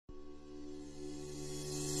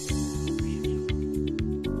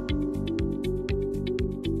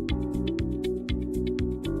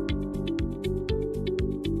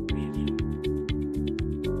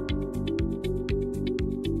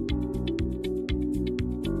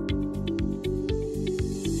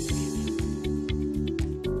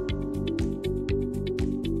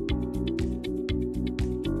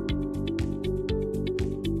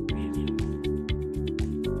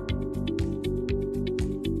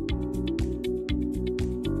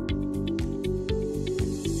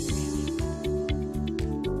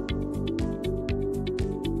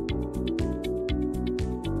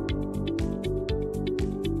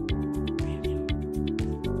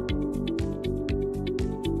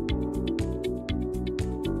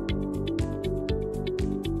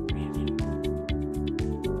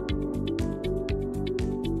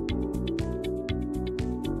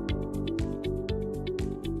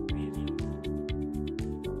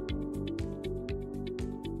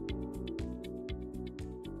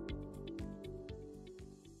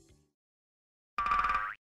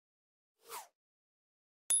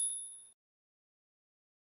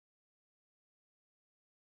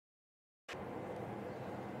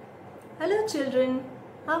Hello children,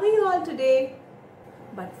 how are you all today?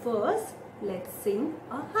 But first, let's sing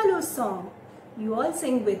a hello song. You all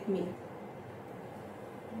sing with me.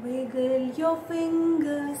 Wiggle your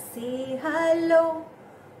fingers, say hello.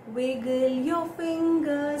 Wiggle your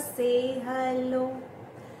fingers, say hello.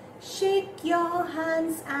 Shake your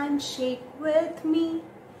hands and shake with me.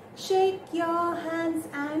 Shake your hands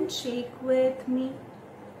and shake with me.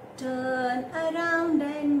 Turn around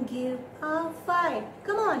and give a five.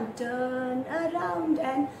 Come on, turn around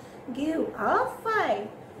and give a five.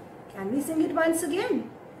 Can we sing it once again?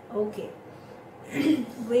 Okay.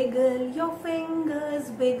 Wiggle your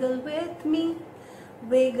fingers, wiggle with me.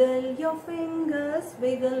 Wiggle your fingers,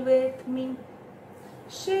 wiggle with me.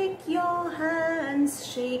 Shake your hands,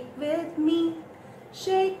 shake with me.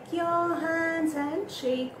 Shake your hands and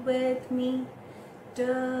shake with me.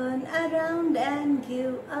 Turn around and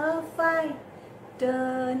give a five.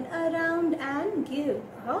 Turn around and give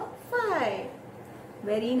a five.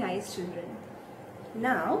 Very nice, children.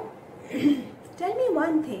 Now, tell me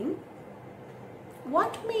one thing.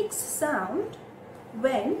 What makes sound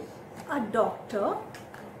when a doctor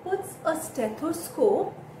puts a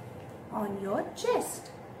stethoscope on your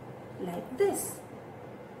chest like this?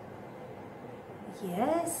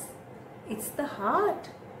 Yes, it's the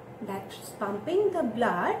heart that's pumping the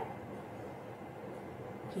blood,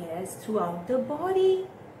 yes, throughout the body.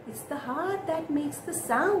 It's the heart that makes the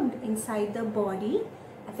sound inside the body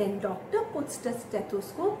when doctor puts the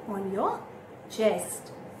stethoscope on your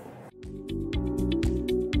chest.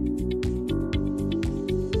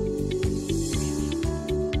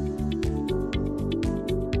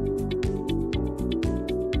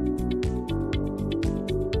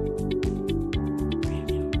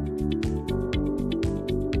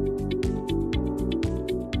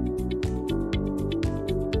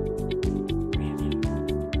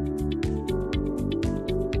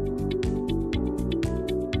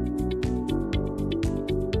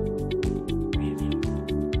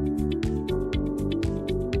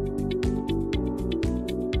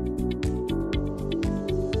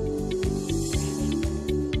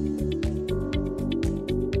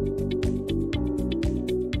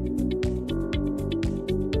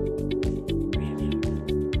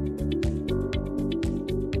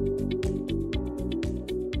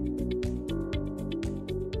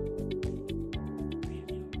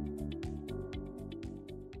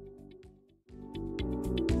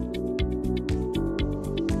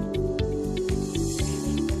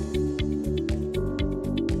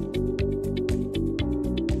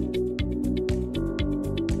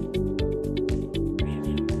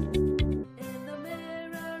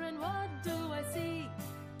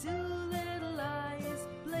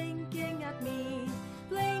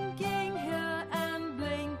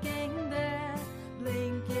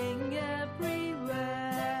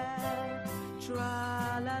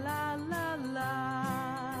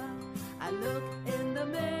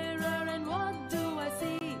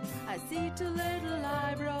 Two little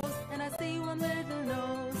eyebrows and I see one little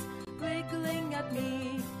nose wiggling at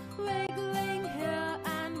me, wiggling here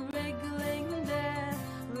and wiggling there,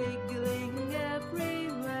 wiggling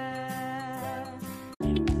everywhere.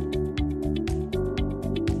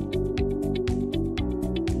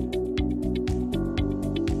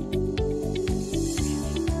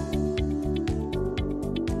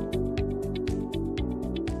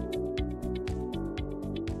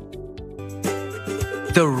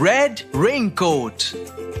 The Red Raincoat,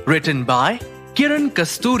 written by Kiran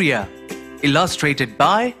Kasturia, illustrated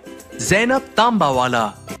by Zainab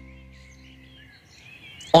Tambawala.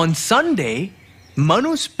 On Sunday,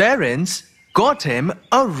 Manu's parents got him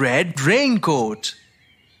a red raincoat.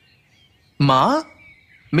 Ma,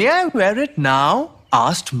 may I wear it now?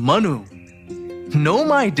 Asked Manu. No,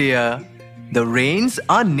 my dear, the rains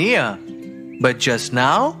are near, but just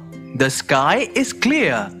now the sky is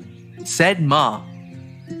clear, said Ma.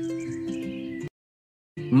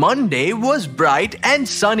 Monday was bright and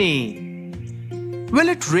sunny. Will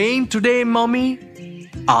it rain today, Mommy?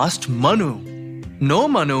 Asked Manu. No,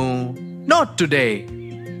 Manu, not today.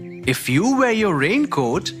 If you wear your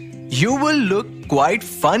raincoat, you will look quite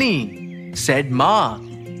funny, said Ma.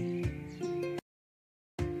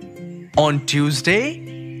 On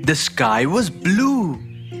Tuesday, the sky was blue.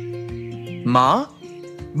 Ma,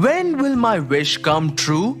 when will my wish come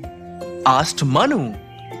true? Asked Manu.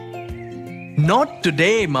 Not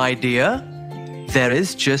today, my dear. There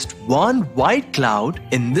is just one white cloud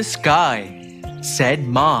in the sky, said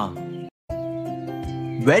Ma.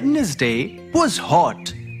 Wednesday was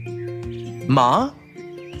hot. Ma,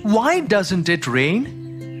 why doesn't it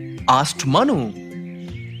rain? Asked Manu.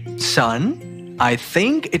 Son, I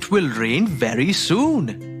think it will rain very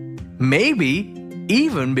soon. Maybe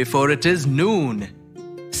even before it is noon,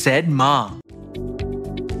 said Ma.